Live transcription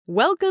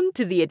Welcome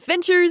to the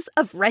adventures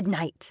of Red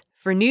Knight.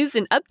 For news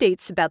and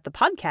updates about the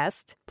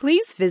podcast,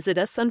 please visit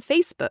us on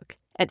Facebook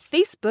at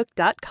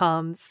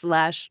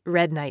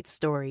facebook.com/Red Knight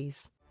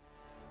Stories.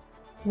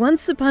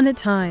 Once upon a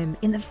time,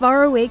 in the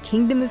faraway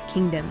kingdom of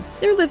Kingdom,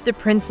 there lived a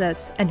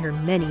princess and her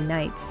many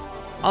knights.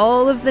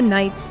 All of the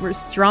knights were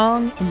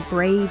strong and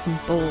brave and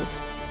bold.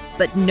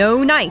 But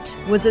no knight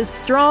was as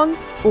strong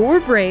or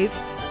brave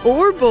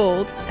or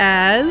bold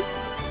as...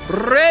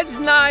 Red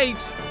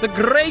Knight, the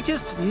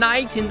greatest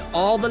knight in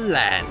all the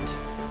land.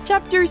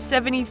 Chapter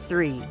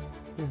 73,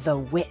 The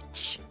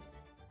Witch.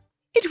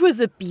 It was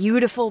a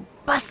beautiful,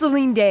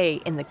 bustling day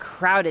in the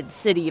crowded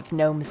city of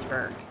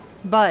Gnomesburg.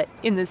 But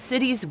in the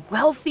city's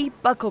wealthy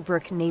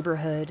Bucklebrook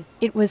neighborhood,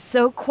 it was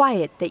so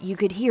quiet that you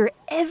could hear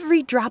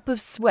every drop of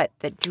sweat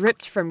that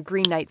dripped from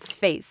Green Knight's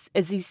face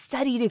as he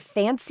studied a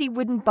fancy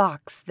wooden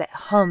box that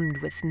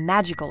hummed with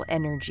magical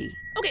energy.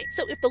 Okay,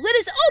 so if the lid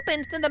is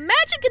opened, then the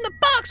magic in the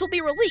box will be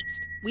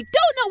released. We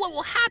don't know what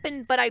will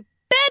happen, but I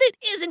bet it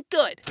isn't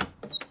good.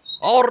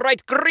 All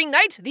right, Green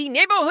Knight, the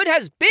neighborhood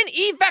has been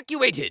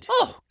evacuated.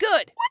 Oh,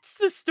 good. What's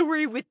the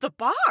story with the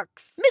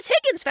box? Miss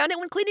Higgins found it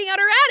when cleaning out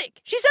her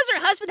attic. She says her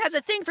husband has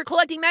a thing for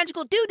collecting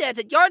magical doodads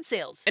at yard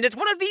sales. And at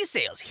one of these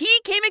sales, he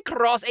came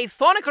across a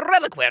thonic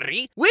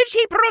reliquary, which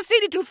he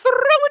proceeded to throw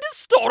into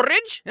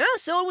storage. Yeah,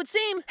 so it would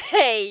seem.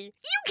 Hey,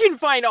 you can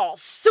find all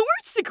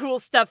sorts of cool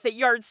stuff at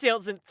yard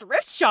sales and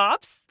thrift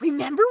shops.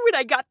 Remember when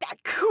I got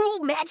that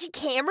cool magic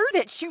hammer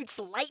that shoots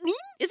lightning?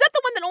 Is that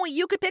the one that only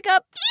you could pick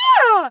up?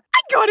 Yeah,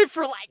 I got it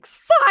for like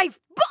 $5.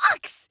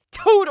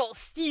 Total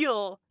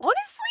steal.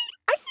 Honestly,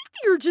 I think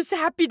they were just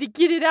happy to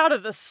get it out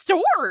of the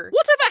store.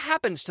 Whatever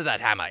happened to that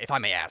hammer, if I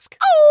may ask?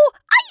 Oh,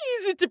 I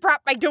use it to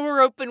prop my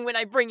door open when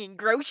I bring in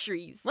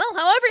groceries. Well,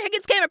 however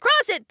Higgins came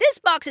across it, this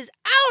box is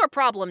our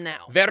problem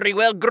now. Very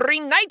well,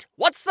 Green Knight.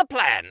 What's the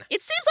plan?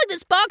 It seems like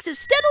this box is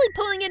steadily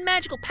pulling in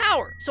magical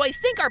power, so I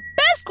think our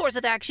best course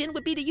of action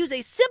would be to use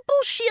a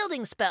simple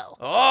shielding spell.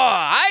 Oh,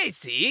 I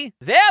see.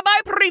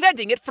 Thereby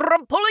preventing it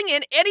from pulling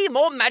in any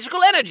more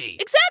magical energy.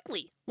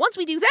 Exactly. Once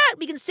we do that,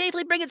 we can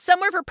safely bring it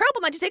somewhere for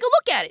Purple Knight to take a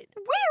look at it.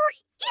 Where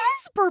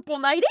is Purple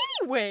Knight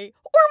anyway?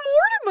 Or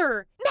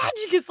Mortimer?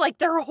 Magic is like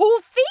their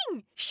whole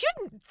thing.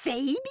 Shouldn't they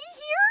be here?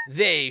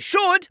 They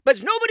should,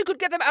 but nobody could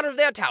get them out of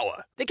their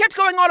tower. They kept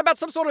going on about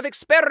some sort of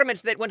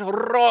experiment that went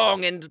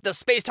wrong and the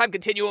space-time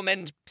continuum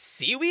and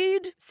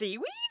seaweed?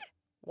 Seaweed?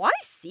 Why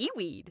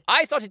seaweed?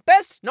 I thought it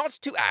best not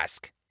to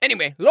ask.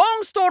 Anyway, long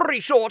story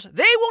short,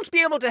 they won't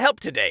be able to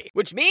help today,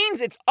 which means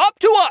it's up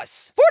to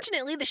us.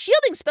 Fortunately, the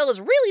shielding spell is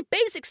really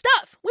basic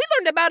stuff. We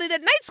learned about it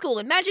at night school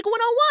in Magic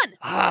 101.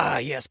 Ah,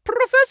 yes,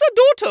 Professor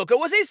Dortoka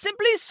was a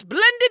simply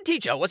splendid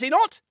teacher, was he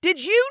not?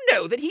 Did you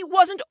know that he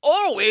wasn't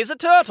always a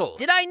turtle?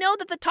 Did I know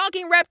that the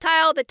talking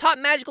reptile that taught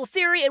magical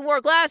theory and wore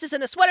glasses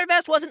and a sweater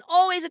vest wasn't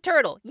always a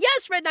turtle?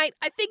 Yes, Red Knight,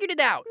 I figured it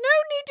out.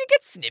 No need to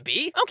get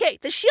snippy. Okay,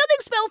 the shielding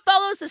spell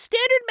follows the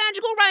standard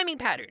magical rhyming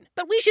pattern,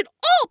 but we should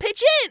all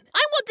pitch in.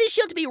 I want this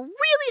shield to be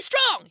really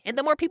strong, and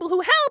the more people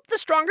who help, the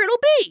stronger it'll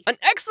be. An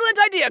excellent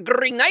idea,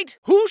 Green Knight.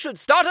 Who should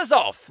start us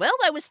off? Well,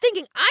 I was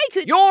thinking I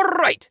could... You're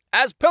right.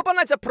 As Purple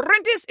Knight's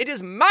apprentice, it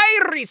is my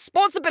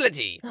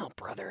responsibility. Oh,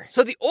 brother.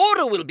 So the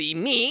order will be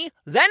me,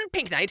 then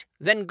Pink Knight,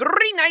 then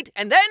Green Knight,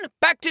 and then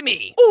back to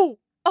me.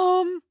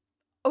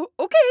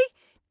 Okay.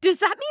 Does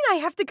that mean I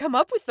have to come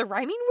up with the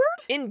rhyming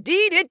word?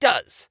 Indeed it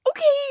does.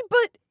 Okay,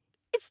 but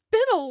it's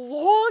been a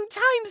long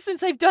time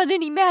since I've done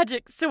any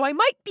magic, so I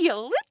might be a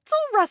little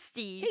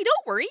rusty. Hey,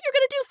 don't worry, you're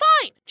gonna do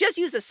fine. Just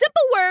use a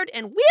simple word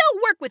and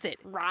we'll work with it.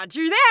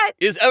 Roger that.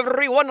 Is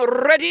everyone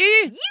ready?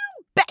 You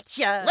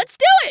betcha. Let's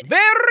do it.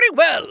 Very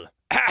well.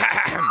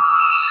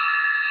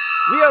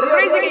 We are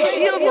raising a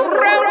shield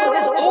round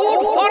this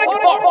old phonic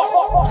box.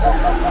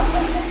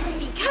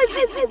 Because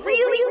it's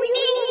really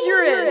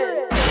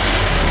dangerous.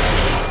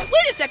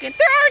 Wait a second,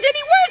 there aren't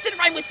any words that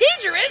rhyme with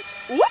dangerous.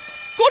 What?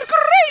 Good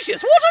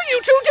gracious, what are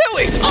you two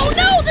doing? Oh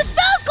no, the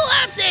spell's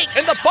collapsing!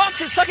 And the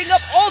box is sucking up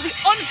all the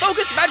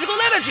unfocused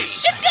magical energy.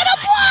 Shit's gonna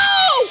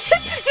blow!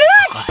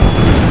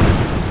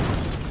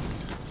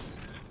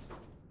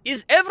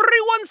 Is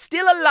everyone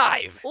still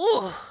alive?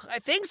 Ooh, I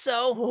think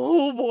so.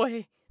 Oh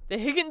boy, the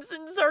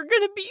Higginsons are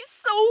gonna be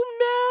so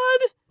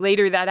mad.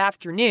 Later that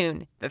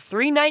afternoon, the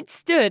three knights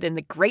stood in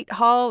the great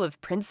hall of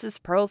Princess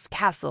Pearl's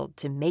castle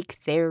to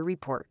make their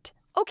report.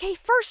 Okay,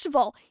 first of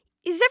all,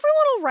 is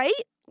everyone all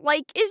right?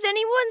 Like, is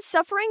anyone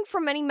suffering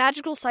from any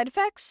magical side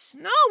effects?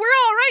 No, we're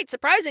all right,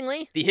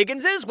 surprisingly. The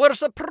Higginses were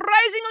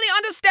surprisingly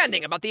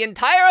understanding about the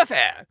entire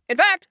affair. In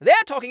fact, they're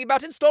talking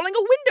about installing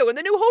a window in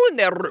the new hole in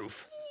their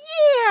roof.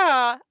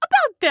 Yeah,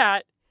 about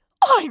that.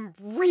 I'm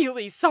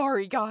really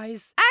sorry,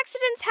 guys.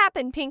 Accidents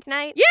happen, Pink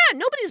Knight. Yeah,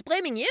 nobody's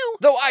blaming you.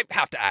 Though I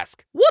have to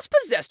ask, what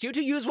possessed you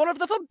to use one of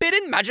the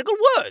forbidden magical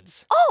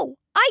words? Oh,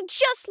 I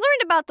just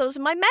learned about those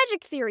in my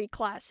magic theory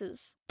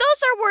classes.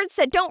 Those are words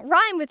that don't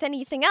rhyme with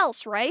anything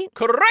else, right?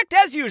 Correct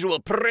as usual,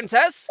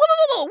 princess.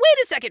 Whoa,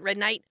 wait a second, Red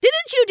Knight.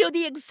 Didn't you do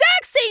the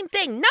exact same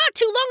thing not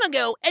too long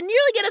ago and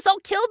nearly get us all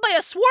killed by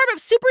a swarm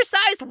of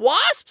supersized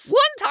wasps?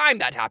 One time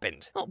that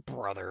happened. Oh,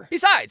 brother.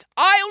 Besides,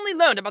 I only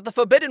learned about the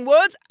forbidden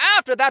words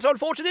after that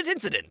unfortunate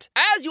incident.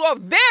 As you are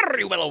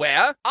very well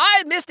aware,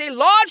 I missed a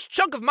large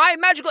chunk of my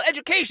magical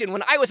education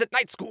when I was at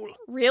night school.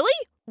 Really?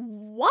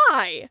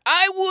 Why?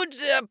 I would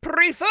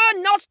prefer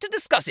not to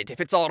discuss it if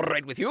it's all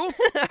right with you.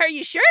 Are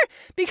you sure?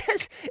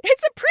 Because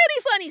it's a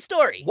pretty funny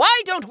story.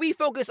 Why don't we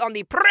focus on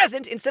the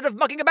present instead of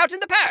mucking about in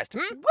the past,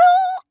 Well,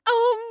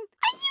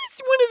 I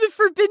used one of the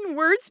forbidden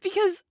words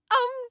because,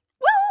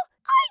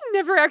 I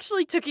never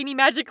actually took any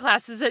magic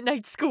classes at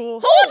night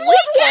school. Holy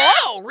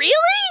cow! Really?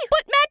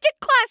 But magic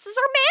classes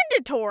are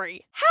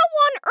mandatory. How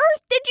on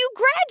earth did you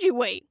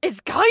graduate? It's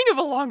kind of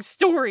a long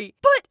story,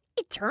 but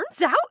it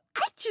turns out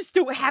I just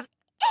don't have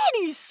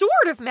any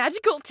sort of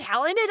magical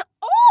talent at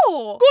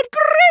all. Good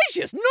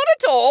gracious, not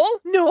at all.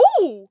 No,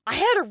 I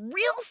had a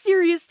real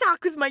serious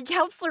talk with my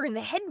counselor and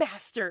the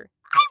headmaster.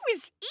 I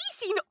was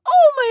acing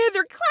all my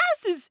other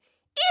classes,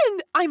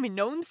 and I'm a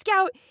gnome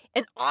scout,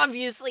 and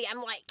obviously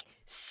I'm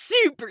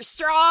super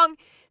strong.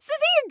 So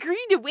they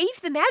agreed to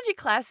waive the magic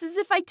classes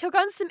if I took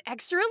on some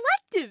extra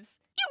electives.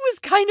 It was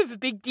kind of a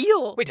big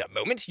deal. Wait a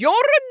moment, you're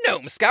a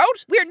gnome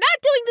scout? We're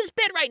not doing this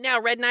bit right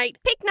now, Red Knight.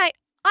 Pink Knight,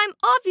 I'm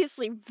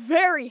obviously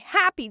very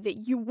happy that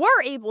you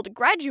were able to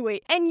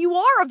graduate and you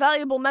are a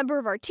valuable member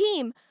of our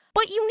team,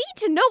 but you need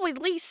to know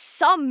at least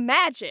some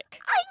magic.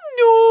 I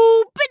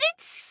know, but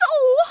it's so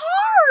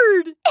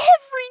hard.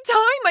 Every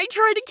time I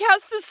try to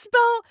cast a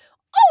spell,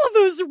 all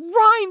those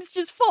rhymes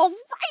just fall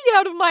right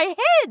out of my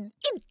head.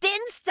 And then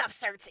stuff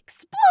starts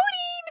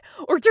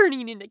exploding, or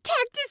turning into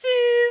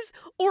cactuses,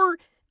 or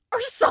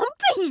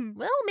something.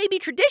 Well, maybe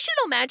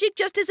traditional magic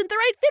just isn't the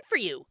right fit for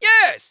you.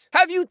 Yes.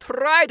 Have you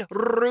tried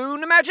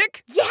rune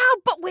magic? Yeah,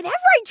 but whenever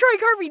I try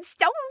carving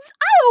stones,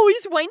 I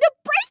always wind up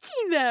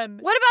breaking them.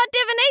 What about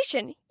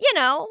divination? You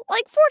know,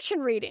 like fortune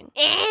reading.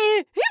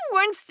 Who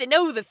wants to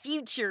know the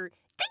future?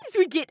 Things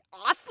would get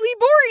awfully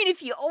boring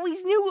if you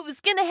always knew what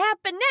was going to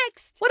happen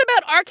next. What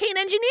about arcane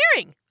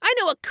engineering? I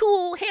know a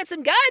cool,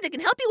 handsome guy that can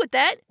help you with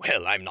that.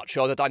 Well, I'm not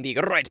sure that I'm the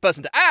right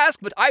person to ask,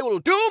 but I will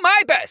do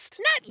my best.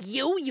 Not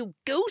you, you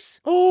goose.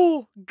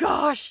 Oh,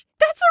 gosh.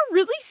 That's a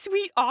really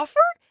sweet offer,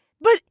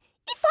 but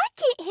if I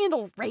can't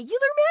handle regular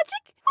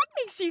magic, what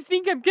makes you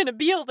think I'm going to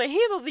be able to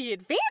handle the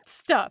advanced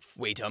stuff?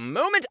 Wait a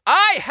moment,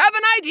 I have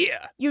an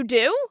idea. You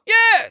do?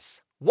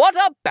 Yes. What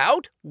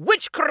about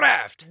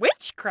witchcraft?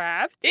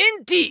 Witchcraft?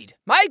 Indeed.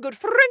 My good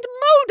friend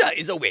Moda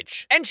is a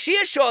witch, and she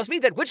assures me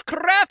that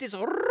witchcraft is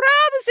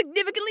rather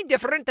significantly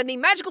different than the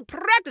magical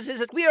practices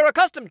that we are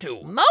accustomed to.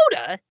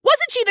 Moda?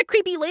 Wasn't she the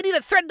creepy lady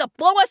that threatened to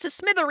blow us to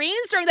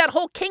smithereens during that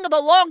whole King of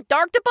the Long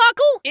Dark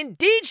debacle?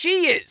 Indeed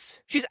she is.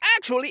 She's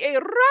actually a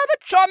rather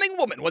charming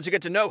woman once you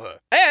get to know her.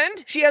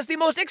 And she has the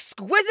most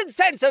exquisite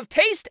sense of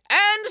taste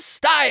and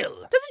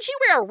style. Doesn't she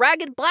wear a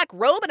ragged black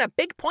robe and a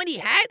big pointy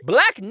hat?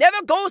 Black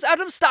never goes out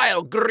of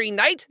style, Green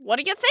Knight. What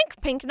do you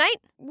think, Pink Knight?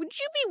 Would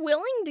you be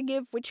willing to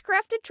give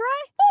witchcraft a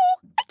try?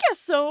 Oh, I guess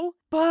so.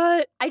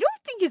 But I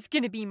don't think it's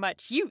going to be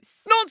much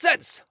use.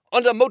 Nonsense!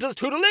 Under Mota's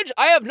tutelage,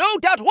 I have no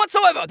doubt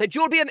whatsoever that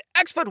you'll be an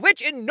expert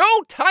witch in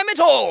no time at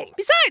all.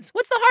 Besides,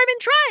 what's the harm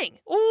in trying?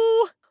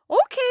 Oh,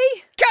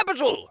 okay.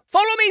 Capital!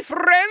 Follow me,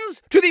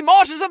 friends, to the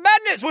Marshes of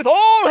Madness with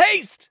all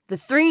haste! The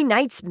three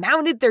knights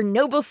mounted their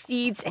noble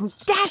steeds and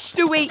dashed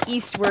away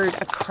eastward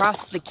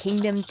across the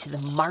kingdom to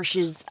the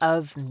Marshes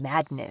of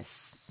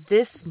Madness.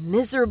 This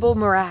miserable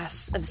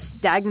morass of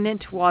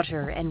stagnant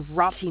water and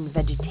rotting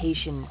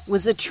vegetation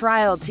was a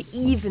trial to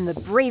even the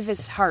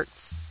bravest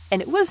hearts, and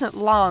it wasn't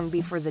long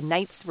before the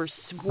knights were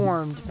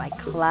swarmed by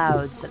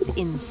clouds of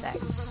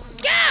insects.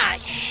 God, I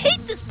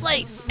hate this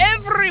place!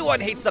 Everyone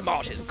hates the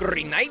marshes,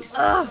 Green Knight.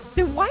 Ugh,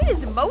 then why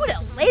does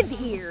Moda live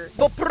here?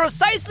 For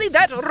precisely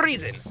that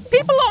reason.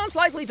 People aren't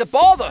likely to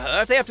bother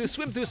her if they have to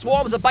swim through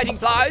swarms of biting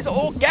flies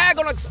or gag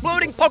on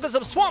exploding pockets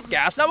of swamp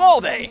gas, now are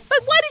they?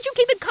 But why did you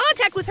keep in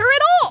contact with her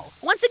at all?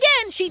 Once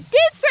again, she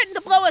did threaten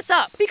to blow us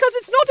up. Because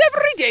it's not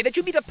every day that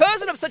you meet a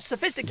person of such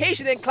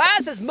sophistication and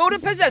class as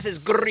Moda possesses,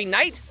 Green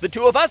Knight. The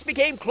two of us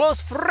became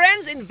close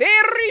friends in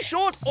very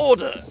short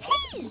order.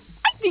 Hey,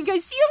 I think I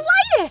see a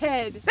light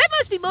ahead. That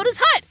must be Moda's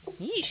hut.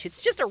 Yeesh,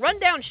 it's just a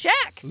rundown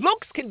shack.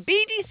 Looks can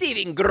be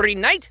deceiving,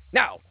 Green Knight.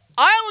 Now,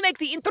 I'll make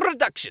the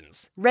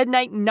introductions. Red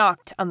Knight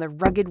knocked on the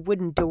rugged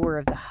wooden door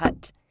of the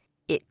hut.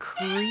 It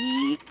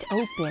creaked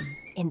open,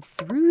 and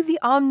through the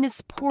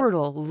ominous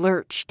portal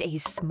lurched a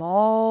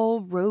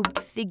small robed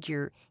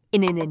figure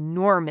in an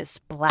enormous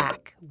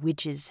black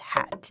witch's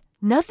hat.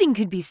 Nothing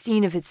could be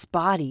seen of its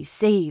body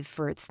save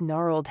for its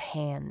gnarled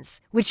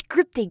hands, which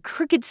gripped a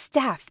crooked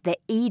staff that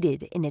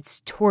aided in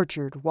its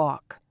tortured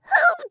walk.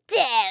 Who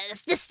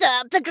dares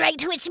disturb the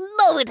Great Witch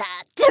Moda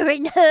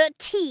during her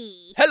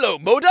tea? Hello,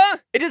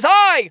 Moda. It is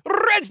I,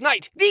 Red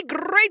Knight, the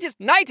greatest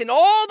knight in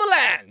all the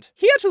land,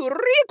 here to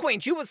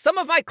reacquaint you with some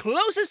of my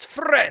closest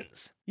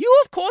friends.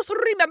 You, of course,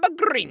 remember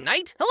Green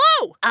Knight.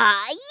 Hello!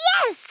 Ah,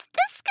 yes,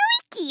 the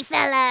squeaky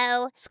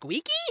fellow.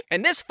 Squeaky?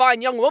 And this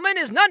fine young woman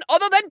is none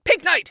other than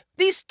Pink Knight,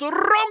 the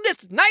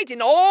strongest knight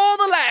in all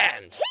the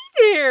land.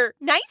 Hey there!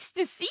 Nice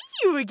to see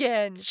you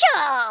again.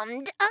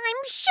 Charmed,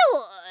 I'm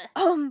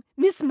sure.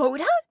 Miss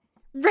Moda?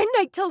 Red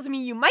Knight tells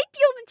me you might be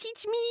able to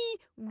teach me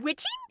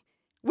witching?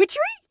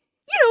 Witchery?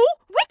 You know,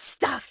 witch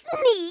stuff.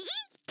 Me?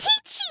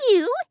 Teach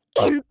you?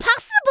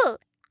 Impossible.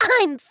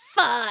 I'm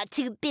far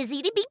too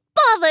busy to be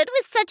bothered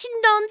with such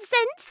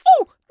nonsense.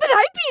 Oh, but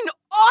I'd be an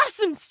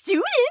awesome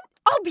student.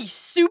 I'll be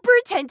super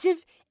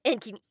attentive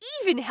and can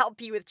even help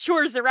you with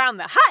chores around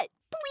the hut.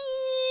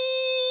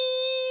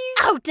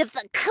 Please? Out of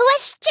the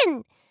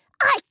question.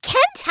 I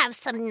can't have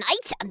some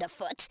knight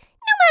underfoot,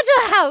 no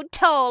matter how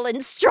tall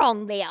and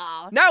strong they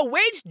are. Now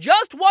wait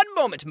just one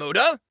moment,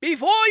 Moda.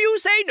 Before you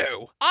say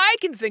no, I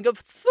can think of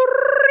 3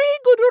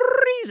 good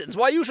reasons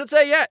why you should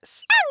say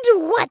yes.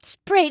 And what,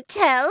 pray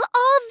tell,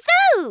 are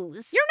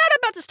those? You're not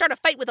about to start a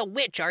fight with a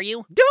witch, are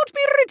you? Don't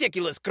be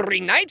ridiculous,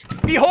 Green Knight.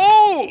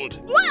 Behold!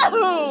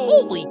 Whoa!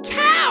 Holy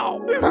cow!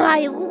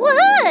 My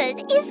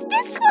word, is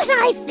this what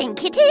I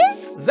think it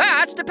is?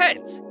 That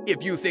depends.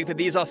 If you think that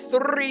these are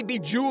 3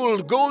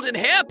 bejeweled golden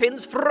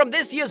hairpins from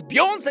this year's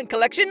Bjornsson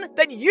collection,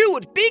 then you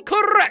would be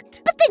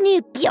correct. But the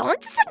new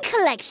Bjornsson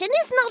collection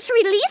is not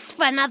released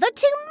for another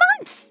 2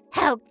 months.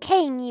 How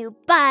came you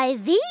by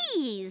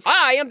these?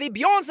 I am the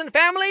Bjornsson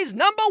family's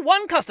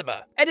 #1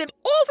 customer, and am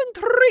often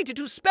treated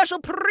to special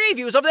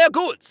previews of their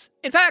goods.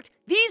 In fact,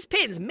 these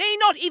pins may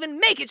not even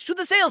make it to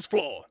the sales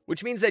floor,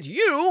 which means that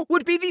you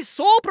would be the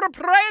sole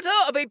proprietor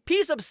of a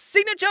piece of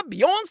signature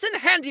Bjornsson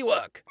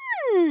handiwork.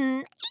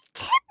 A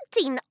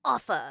tempting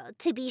offer,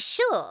 to be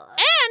sure.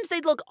 And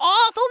they'd look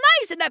awful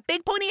nice in that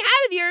big pointy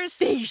hat of yours.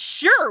 They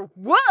sure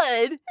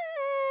would.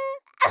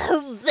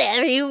 Oh,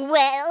 very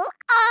well.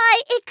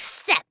 I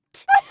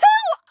accept.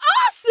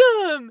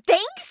 Awesome!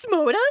 Thanks,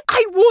 Moda.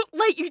 I won't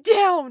let you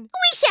down.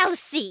 We shall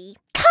see.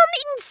 Come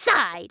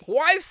inside.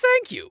 Why,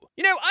 thank you.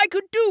 You know, I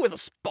could do with a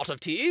spot of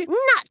tea.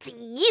 Not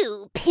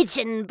you,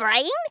 pigeon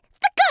brain.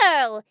 The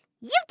girl.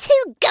 You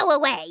two go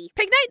away.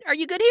 Pink Knight, are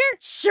you good here?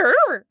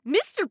 Sure.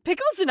 Mr.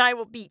 Pickles and I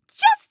will be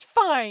just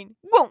fine.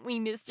 Won't we,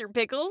 Mr.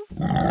 Pickles?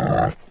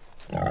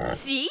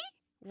 See?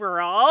 We're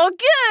all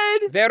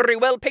good. Very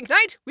well, Pink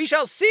Knight. We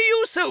shall see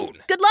you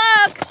soon. Good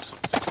luck!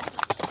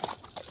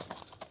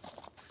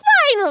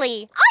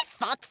 Finally, I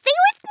thought they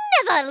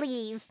would never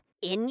leave.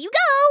 In you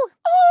go.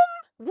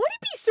 Would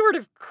it be sort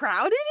of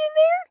crowded in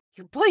there?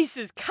 Your place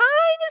is kinda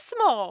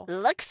small.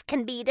 Looks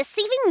can be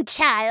deceiving,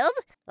 child.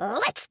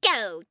 Let's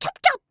go. Chop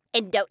chop.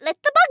 And don't let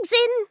the bugs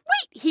in.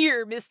 Wait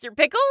here, Mr.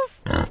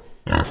 Pickles.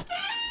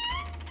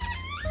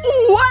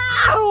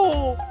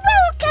 Wow!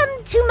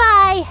 Welcome to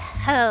my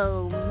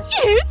home.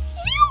 It's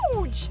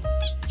huge!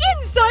 The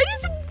inside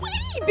is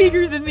way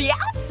bigger than the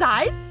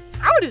outside.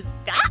 How does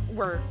that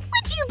work?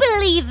 Would you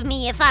believe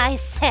me if I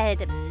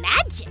said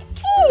magic?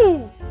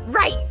 Oh,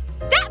 right.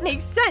 That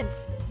makes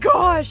sense.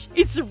 Gosh,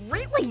 it's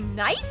really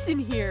nice in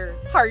here.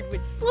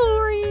 Hardwood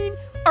flooring,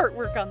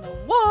 artwork on the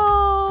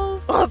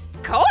walls. Of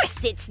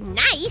course it's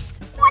nice.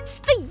 What's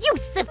the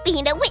use of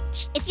being a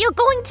witch if you're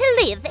going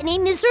to live in a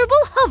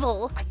miserable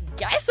hovel? I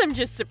guess I'm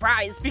just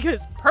surprised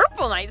because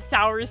Purple Knight's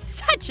tower is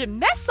such a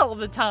mess all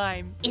the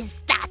time. Is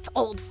that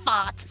old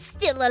fart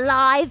still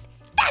alive?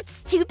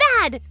 That's too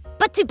bad.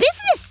 But to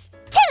business.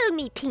 Tell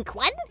me, Pink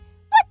One,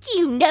 what do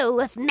you know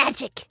of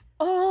magic?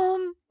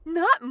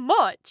 Not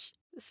much.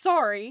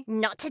 Sorry.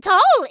 Not at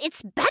all.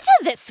 It's better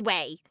this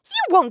way.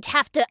 You won't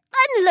have to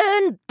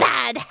unlearn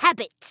bad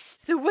habits.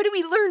 So what do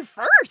we learn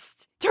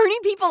first? Turning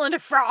people into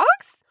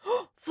frogs?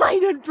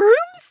 Flying on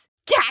brooms?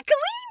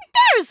 Cackling?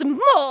 There's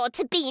more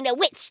to being a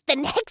witch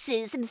than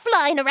hexes and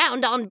flying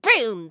around on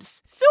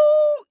brooms. So,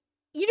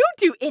 you don't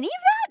do any of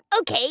that?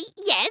 Okay,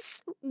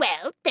 yes.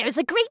 Well, there's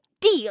a great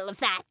deal of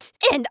that.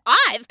 And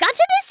I've got an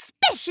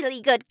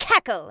especially good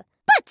cackle.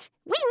 But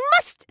we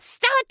must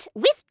start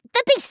with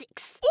the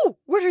basics. Oh,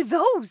 what are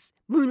those?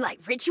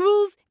 Moonlight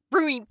rituals?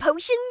 Brewing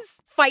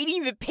potions?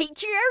 Fighting the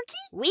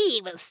patriarchy?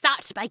 We will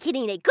start by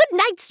getting a good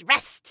night's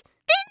rest.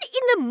 Then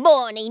in the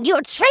morning,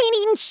 your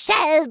training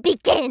shall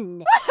begin.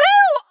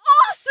 Woohoo!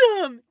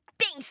 Awesome!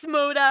 Thanks,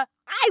 Moda.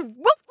 I won't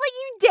let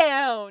you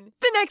down.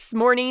 The next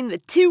morning, the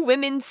 2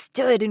 women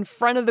stood in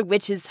front of the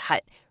witch's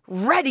hut,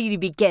 ready to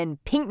begin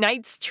Pink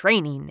Knight's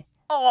training.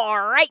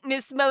 All right,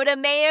 Miss Moda,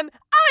 ma'am.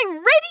 I'm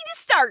ready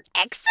to start.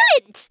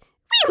 Excellent!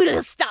 We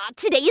will start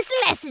today's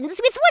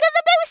lessons with one of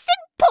the most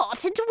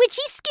important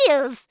witchy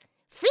skills.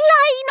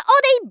 Flying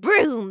on a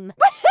broom.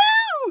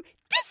 Woohoo!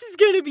 This is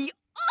gonna be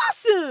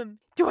awesome!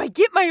 Do I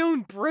get my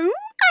own broom?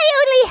 I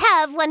only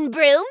have one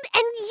broom,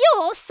 and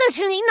you're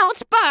certainly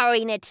not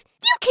borrowing it.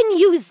 You can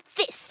use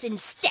this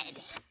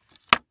instead.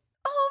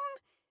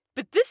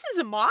 But this is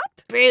a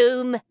mop?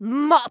 Broom,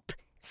 mop.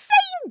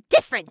 Same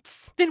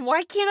difference. Then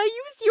why can't I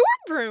use your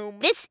broom?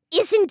 This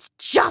isn't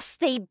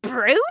just a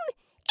broom.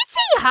 It's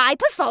a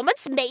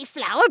high-performance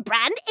Mayflower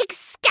brand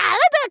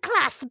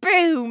Excalibur-class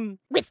broom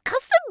with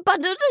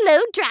custom-bundled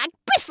low-drag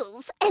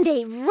bristles and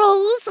a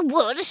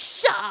rosewood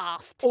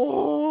shaft.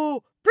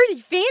 Oh, pretty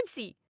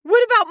fancy.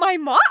 What about my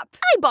mop?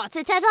 I bought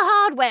it at a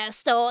hardware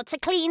store to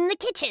clean the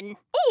kitchen.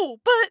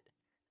 Oh, but,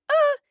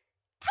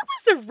 how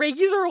is a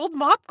regular old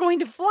mop going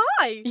to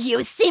fly?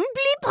 You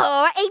simply pour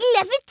a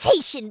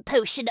levitation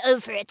potion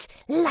over it,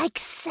 like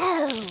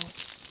so.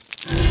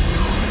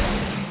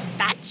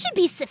 That should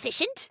be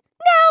sufficient.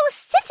 Now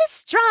sit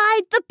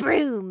astride the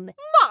broom.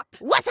 Mop!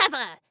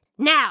 Whatever.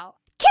 Now,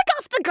 kick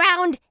off the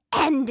ground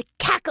and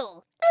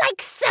cackle,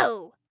 like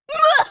so.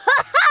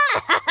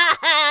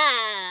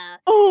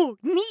 Oh,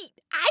 neat.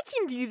 I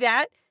can do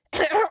that.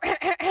 No,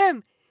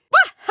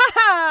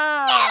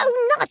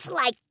 not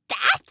like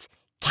that.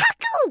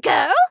 Cackle,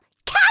 girl.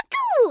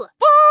 Cackle.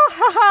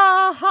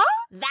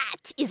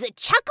 That is a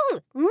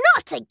chuckle,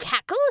 not a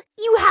cackle.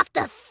 You have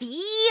to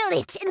feel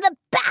it in the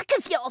back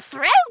of your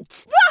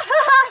throat.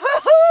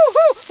 Oh,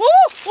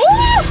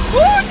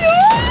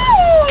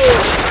 no!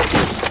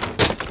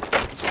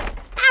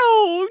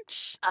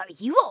 Ouch! Are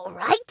you all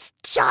right,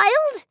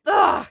 child?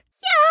 Ugh,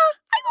 yeah,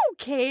 I'm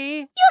okay.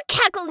 Your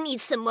cackle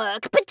needs some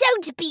work, but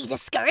don't be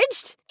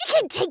discouraged. It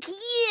can take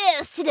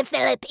years to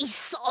develop a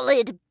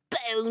solid,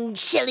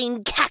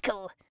 bone-chilling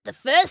cackle. The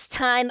first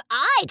time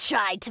I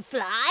tried to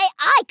fly,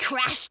 I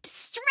crashed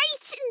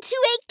straight into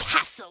a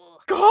castle.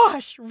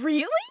 Gosh,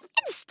 really?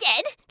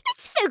 Instead,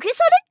 let's focus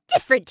on a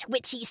different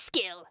witchy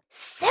skill.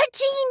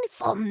 Searching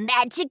for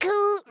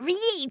magical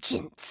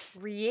reagents.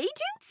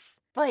 Reagents?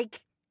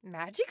 Like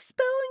magic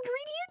spell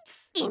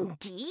ingredients?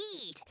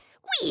 Indeed.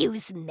 We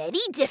use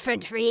many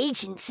different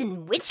reagents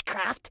in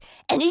witchcraft,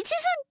 and it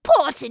is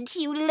important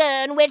you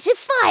learn where to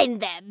find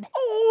them.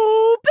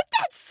 Oh, but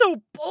that's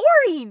so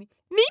boring.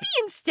 Maybe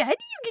instead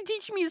you could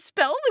teach me a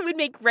spell that would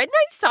make Red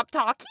Knight stop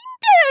talking?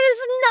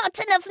 There's not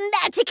enough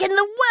magic in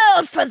the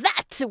world for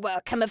that to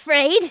work, I'm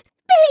afraid.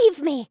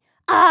 Believe me,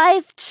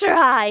 I've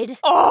tried.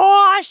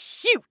 Oh,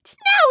 shoot!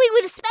 Now we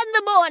would spend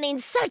the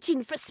morning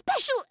searching for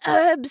special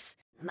herbs,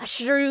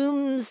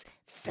 mushrooms,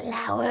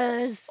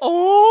 flowers.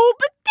 Oh,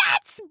 but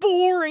that's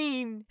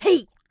boring.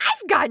 Hey,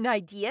 I've got an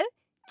idea.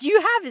 Do you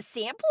have a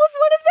sample of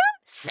one of them?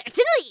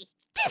 Certainly.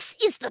 This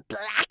is the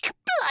black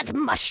blood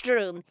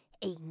mushroom,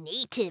 a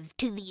native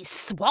to these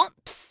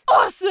swamps.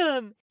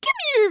 Awesome! Come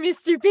here,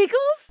 Mr.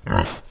 Pickles.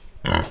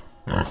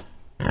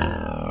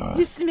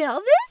 You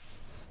smell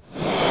this?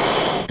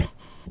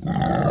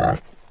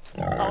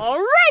 All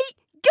right,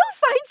 go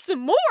find some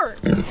more.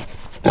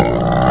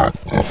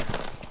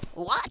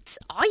 What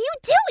are you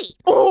doing?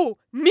 Oh,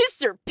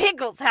 Mr.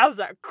 Pickles has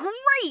a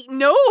great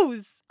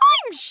nose.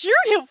 I'm sure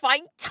he'll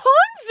find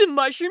tons of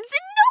mushrooms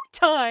in no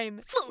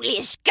time.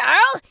 Foolish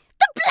girl!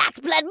 The black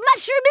blood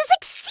mushroom is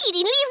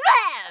exceedingly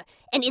rare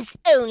and is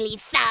only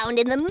found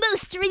in the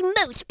most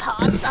remote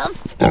parts of...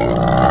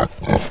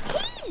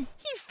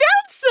 He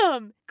found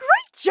some.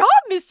 Great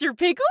job, Mr.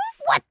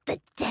 Pickles. What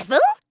the devil?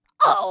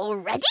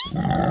 Already?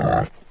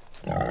 Oh,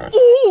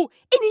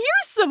 and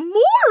here's some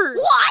more.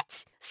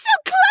 What? So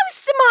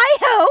close to my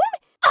home?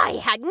 I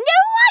had no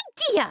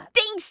idea.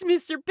 Thanks,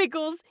 Mr.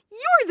 Pickles.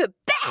 You're the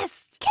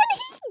best. Can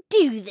he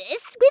do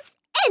this with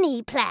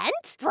any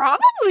plant?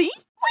 Probably.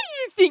 What do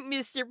you think,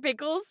 Mr.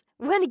 Pickles?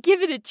 Want to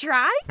give it a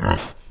try?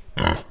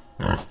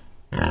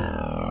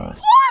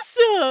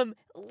 Awesome!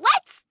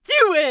 Let's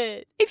do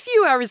it! A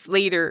few hours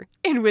later,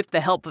 and with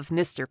the help of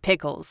Mr.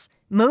 Pickles,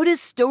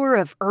 Moda's store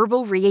of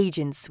herbal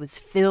reagents was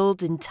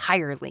filled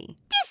entirely.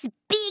 This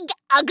big,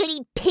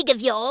 ugly pig of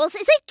yours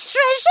is a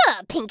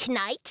treasure, Pink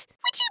Knight.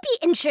 Would you be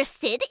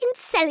interested in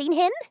selling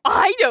him?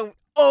 I don't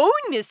own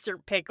Mr.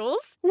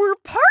 Pickles. We're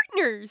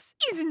partners.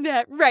 Isn't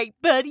that right,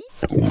 buddy?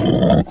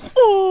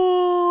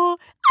 Oh,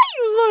 I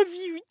love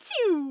you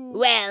too.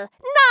 Well,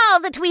 now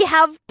that we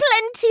have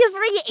plenty of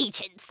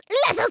reagents,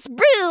 let us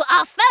brew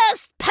our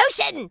first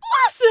potion.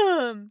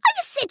 Awesome!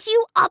 I've set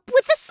you up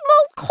with a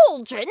small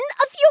cauldron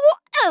of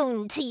your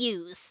own to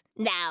use.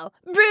 Now,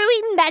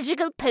 brewing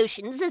magical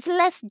potions is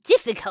less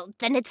difficult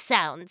than it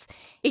sounds.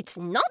 It's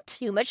not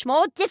too much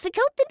more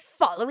difficult than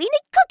following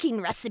a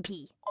cooking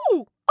recipe.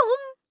 Oh,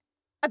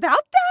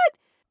 about that?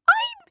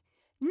 I'm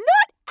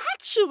not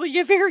actually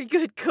a very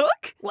good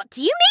cook. What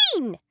do you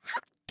mean? How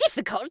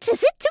difficult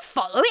is it to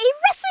follow a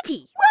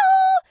recipe?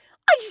 Well,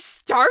 I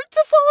start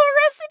to follow a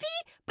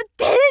recipe, but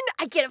then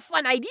I get a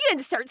fun idea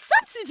and start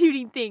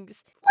substituting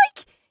things.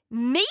 Like,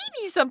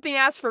 maybe something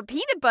asks for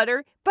peanut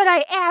butter, but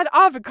I add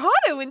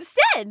avocado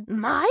instead.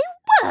 My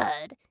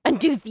word! And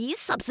do these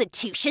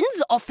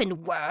substitutions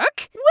often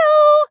work?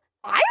 Well,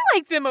 I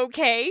like them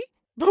okay.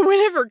 But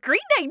whenever Green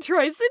Knight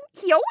tries them,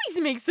 he always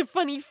makes a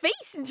funny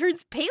face and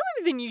turns paler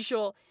than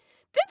usual.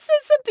 Then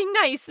says something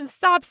nice and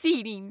stops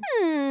eating.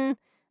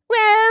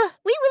 Well,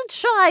 we will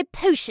try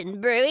potion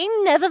brewing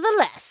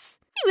nevertheless.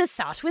 We will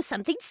start with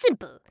something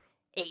simple.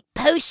 A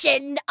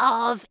potion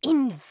of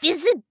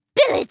invisibility.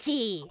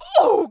 Invisibility!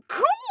 Oh,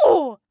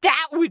 cool!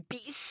 That would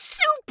be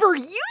super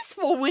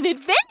useful when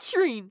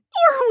adventuring,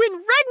 or when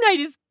Red Knight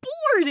is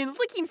bored and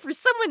looking for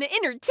someone to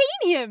entertain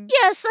him.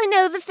 Yes, I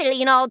know the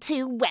feeling all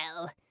too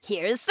well.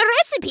 Here's the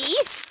recipe.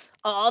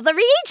 All the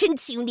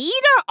reagents you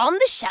need are on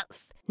the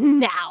shelf.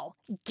 Now,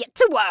 get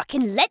to work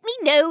and let me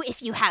know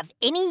if you have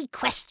any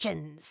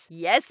questions.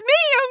 Yes,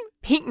 ma'am!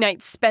 Pink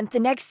Knight spent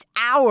the next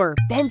hour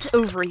bent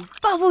over a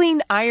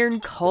bubbling iron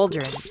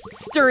cauldron,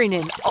 stirring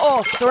in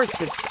all sorts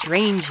of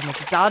strange and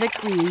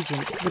exotic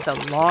reagents with a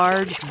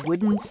large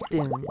wooden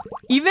spoon.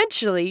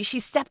 Eventually, she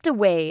stepped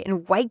away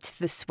and wiped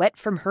the sweat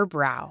from her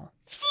brow.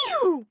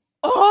 Phew!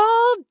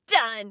 All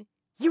done!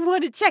 You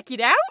want to check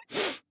it out?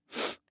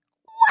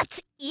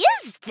 What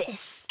is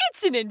this?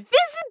 It's an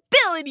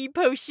invisibility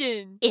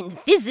potion!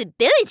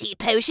 Invisibility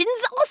potions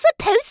are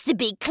supposed to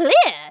be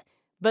clear,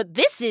 but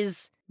this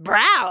is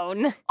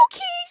brown.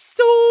 Okay,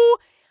 so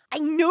I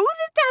know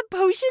that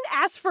potion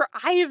asks for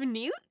Eye of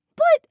Newt,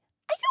 but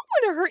I don't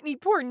want to hurt any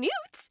poor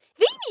newts.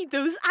 They need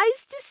those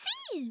eyes to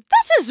see.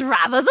 That is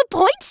rather the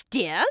point,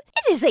 dear.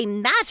 It is a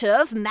matter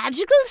of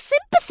magical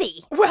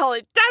sympathy. Well,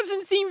 it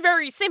doesn't seem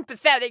very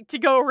sympathetic to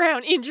go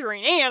around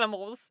injuring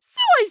animals. So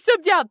I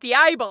subbed out the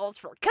eyeballs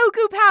for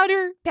cocoa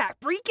powder,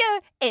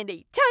 paprika, and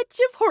a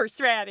touch of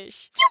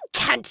horseradish. You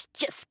can't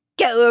just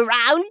go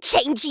around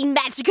changing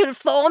magical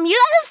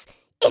formulas.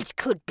 It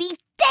could be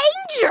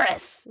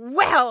dangerous.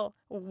 Well,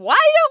 why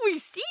don't we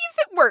see if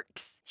it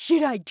works?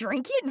 Should I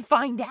drink it and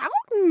find out?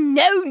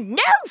 No,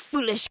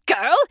 foolish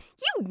girl.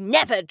 You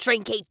never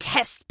drink a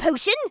test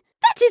potion.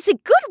 That is a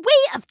good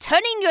way of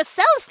turning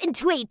yourself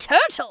into a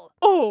turtle.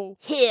 Oh.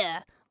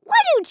 Here,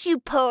 why don't you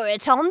pour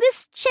it on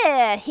this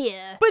chair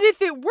here? But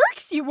if it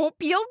works, you won't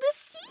be able to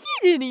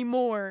see it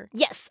anymore.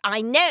 Yes,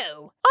 I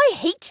know. I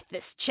hate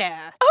this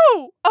chair.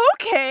 Oh,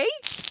 okay.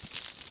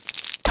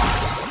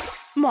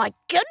 My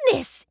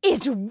goodness,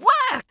 it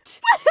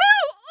worked!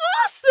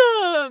 Woohoo!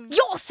 Awesome!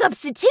 Your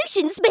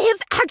substitutions may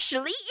have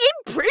actually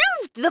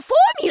improved the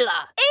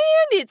formula.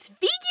 And it's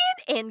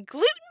vegan and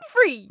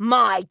gluten-free.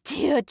 My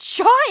dear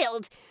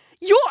child,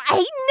 you're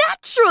a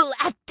natural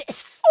at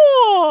this.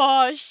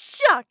 Aw,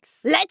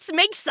 shucks. Let's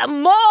make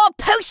some more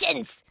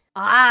potions.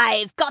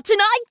 I've got an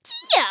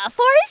idea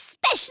for a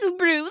special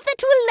brew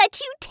that will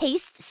let you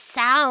taste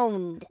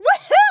sound.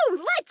 Woohoo!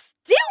 Let's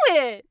do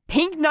it!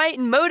 Pink Knight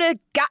and Moda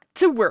got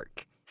to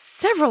work.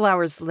 Several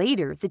hours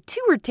later, the two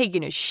were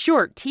taking a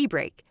short tea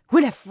break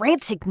when a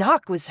frantic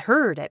knock was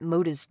heard at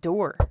Moda's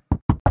door.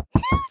 Who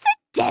the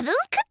devil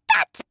could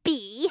that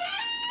be?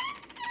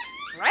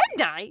 Red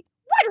Knight?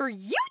 What are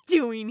you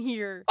doing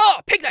here? Oh,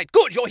 Pink Knight,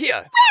 good, you're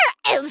here.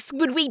 Where else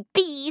would we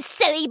be,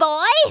 silly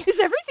boy? Is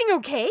everything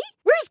okay?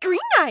 Where's Green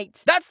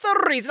Knight? That's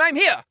the reason I'm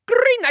here.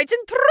 Green Knight's in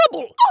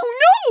trouble. Oh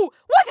no!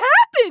 What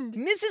happened?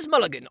 Mrs.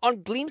 Mulligan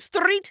on Gleam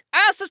Street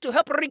asked us to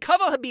help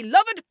recover her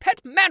beloved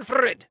pet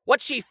Manfred.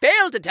 What she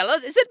failed to tell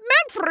us is that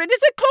Manfred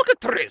is a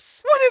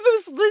cockatrice. One of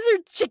those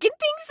lizard chicken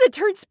things that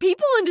turns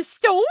people into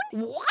stone?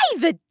 Why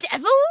the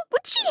devil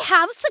would she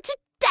have such a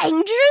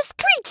dangerous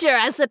creature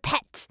as a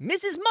pet?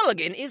 Mrs.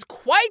 Mulligan is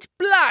quite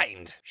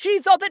blind. She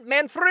thought that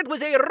Manfred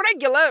was a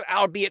regular,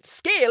 albeit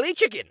scaly,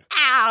 chicken.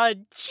 Ah,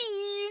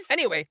 jeez.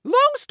 Anyway,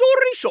 long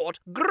story short,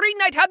 Green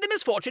Knight had the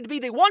misfortune to be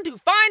the one to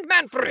find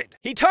Manfred.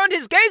 He turned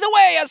his gaze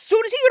away as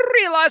soon as he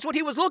realized what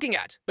he was looking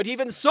at. But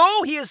even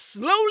so, he is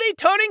slowly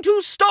turning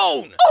to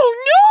stone. Oh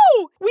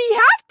no! We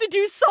have to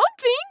do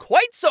something!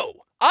 Quite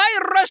so. I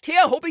rushed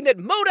here hoping that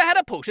Moda had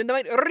a potion that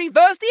might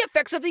reverse the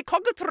effects of the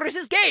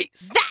cockatrice's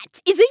gaze. That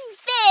is a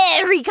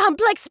very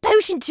complex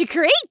potion to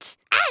create,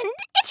 and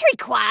it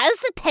requires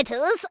the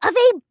petals of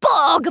a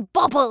bog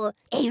bobble,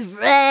 a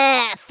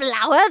rare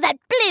flower that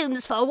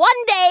blooms for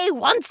one day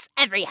once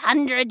every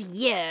 100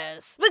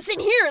 years.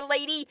 Listen here,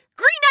 lady.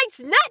 Green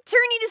Knight's not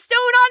turning to stone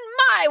on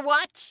my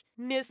watch.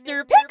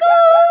 Mr. Pickles!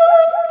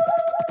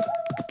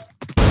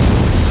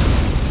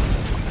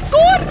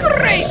 Good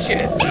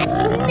gracious!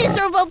 That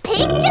miserable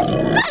pig just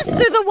burst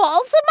through the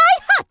walls of my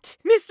hut!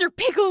 Mr.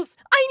 Pickles,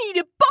 I need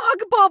a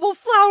bog bobble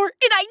flower,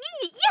 and I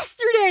need it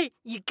yesterday.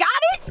 You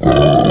got it?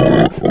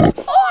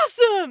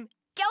 Awesome!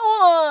 Go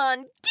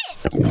on, get!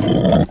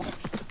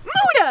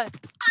 Moda, I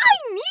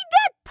need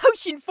that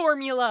potion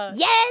formula.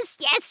 Yes,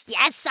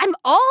 I'm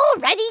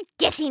already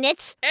getting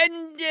it.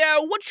 And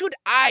what should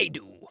I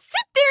do?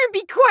 Sit there and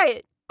be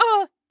quiet.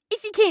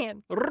 If you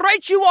can.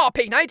 Right you are,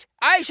 Pink Knight.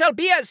 I shall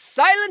be as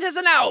silent as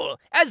an owl,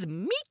 as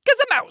meek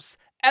as a mouse,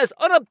 as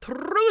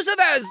unobtrusive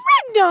as...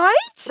 Red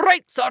Knight?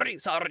 Right, sorry.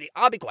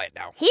 I'll be quiet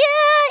now. Here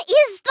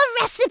is the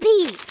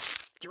recipe.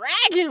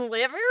 Dragon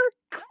liver?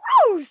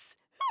 Gross!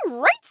 Who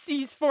writes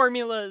these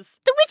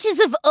formulas? The witches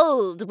of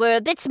old were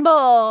a bit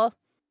more,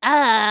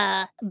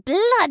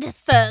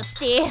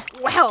 bloodthirsty.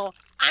 Well,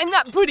 I'm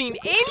not putting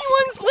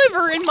anyone's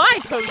liver in my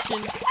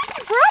potion. I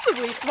could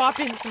probably swap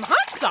in some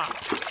hot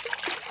sauce.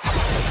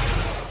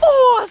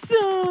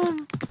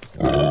 Awesome!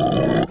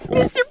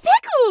 Mr.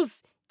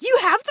 Pickles, you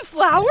have the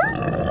flour?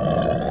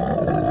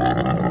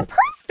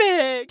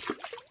 Perfect!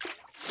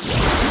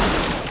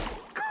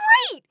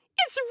 Great!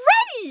 It's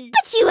ready!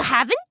 But you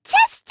haven't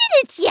tested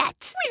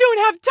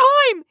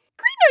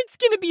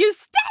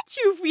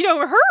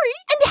don't hurry.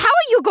 And how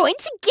are you going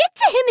to get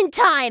to him in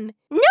time?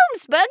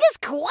 Gnomesburg is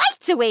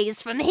quite a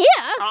ways from here.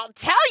 I'll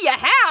tell you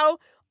how.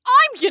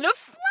 I'm gonna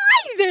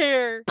fly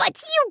there.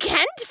 But you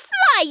can't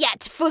fly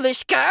yet,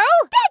 foolish girl.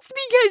 That's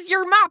because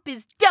your mop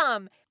is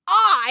dumb.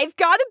 I've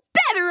got a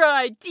better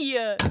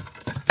idea.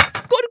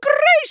 Good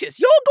gracious,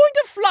 you're going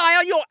to fly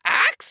on your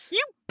axe?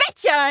 You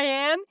betcha I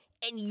am.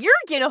 And you're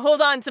gonna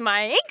hold on to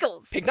my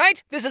ankles. Pig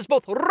Knight, this is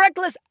both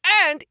reckless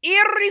and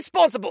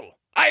irresponsible.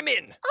 I'm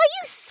in. Are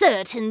you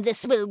certain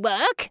this will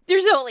work?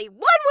 There's only one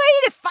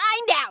way to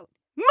find out.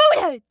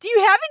 Muda, do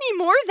you have any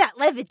more of that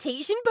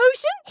levitation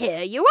potion?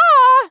 Here you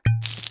are.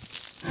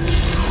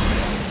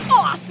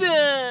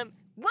 Awesome!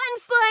 One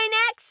flying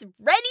axe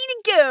ready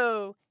to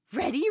go.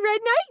 Ready,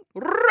 Red Knight?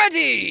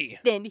 Ready!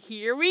 Then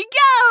here we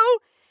go.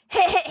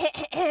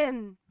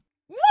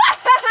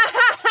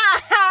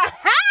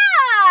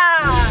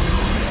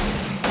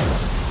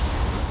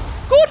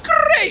 Good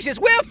gracious,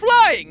 we're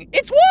flying!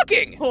 It's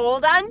working!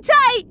 Hold on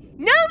tight.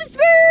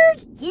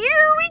 Gnomesburg,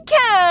 here we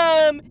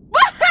come.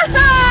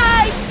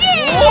 Yeah!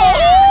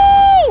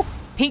 Whoa!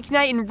 Pink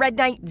Knight and Red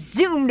Knight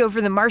zoomed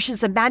over the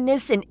marshes of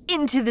madness and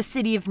into the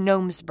city of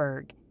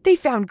Gnomesburg. They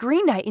found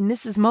Green Knight in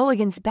Mrs.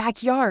 Mulligan's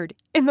backyard,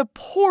 and the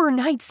poor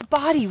knight's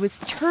body was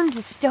turned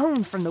to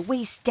stone from the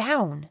waist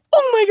down.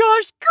 Oh my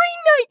gosh,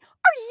 Green Knight,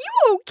 are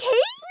you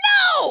okay?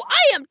 No,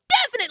 I am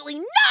definitely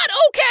not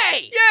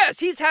okay! Yes,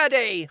 he's had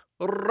a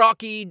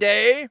rocky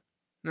day.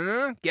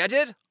 Get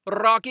it?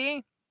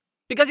 Rocky?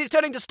 Because he's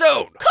turning to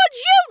stone. Could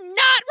you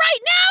not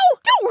right now?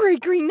 Don't worry,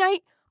 Green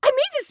Knight. I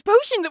made this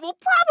potion that will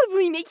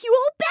probably make you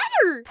all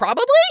better.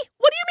 Probably?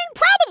 What do you mean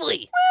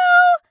probably?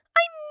 Well,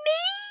 I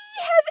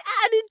may have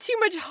added too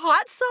much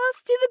hot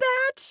sauce to the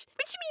batch,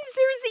 which means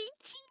there's a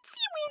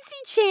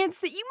teensy-weensy chance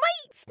that you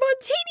might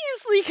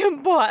spontaneously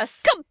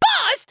combust.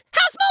 Combust?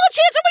 How small a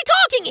chance are we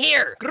talking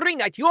here? Green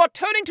Knight, you're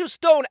turning to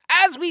stone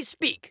as we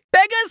speak.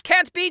 Beggars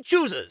can't be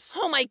choosers.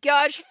 Oh my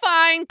gosh,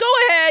 fine, go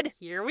ahead.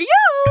 Here we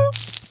go.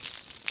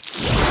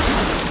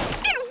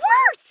 It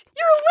worked!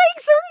 Your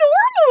legs are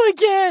normal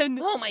again!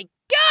 Oh my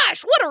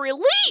gosh, what a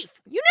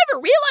relief! You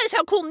never realize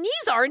how cool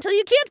knees are until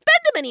you can't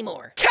bend them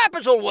anymore.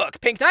 Capital work,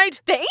 Pink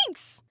Knight.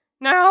 Thanks!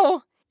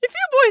 Now, if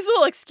you boys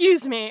will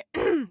excuse me,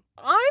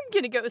 I'm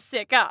gonna go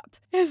sick up.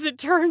 As it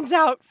turns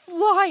out,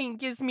 flying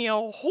gives me a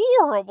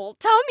horrible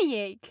tummy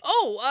ache.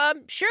 Oh,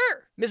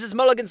 sure. Mrs.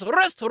 Mulligan's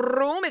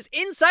restroom is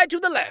inside to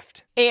the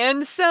left.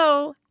 And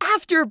so,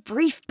 after a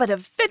brief but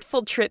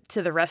eventful trip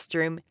to the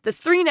restroom, the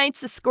three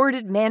knights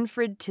escorted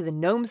Manfred to the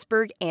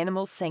Gnomesburg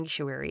Animal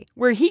Sanctuary,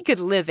 where he could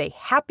live a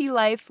happy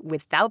life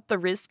without the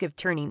risk of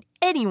turning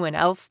anyone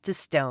else to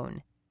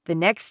stone. The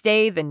next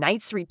day, the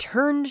knights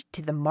returned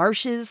to the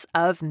Marshes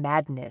of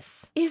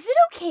Madness. Is it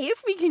okay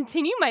if we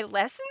continue my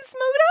lessons,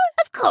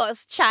 Moda? Of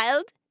course,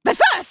 child. But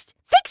first,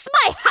 fix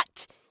my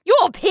hut.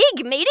 Your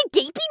pig made a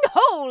gaping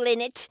hole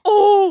in it.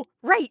 Oh,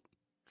 right.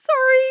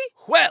 Sorry.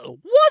 Well,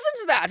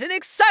 wasn't that an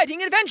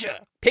exciting adventure?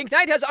 Pink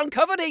Knight has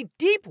uncovered a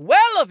deep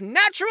well of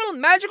natural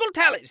magical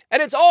talent,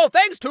 and it's all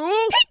thanks to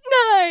Pink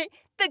Knight,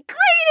 the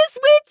greatest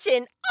witch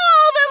in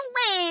all the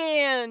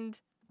land.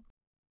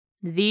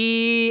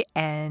 The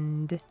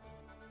end.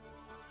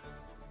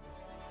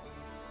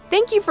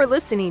 Thank you for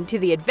listening to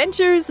The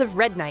Adventures of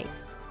Red Knight.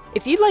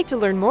 If you'd like to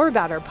learn more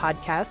about our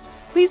podcast,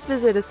 please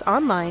visit us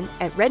online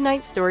at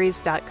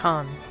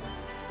redknightstories.com.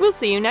 We'll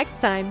see you next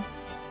time.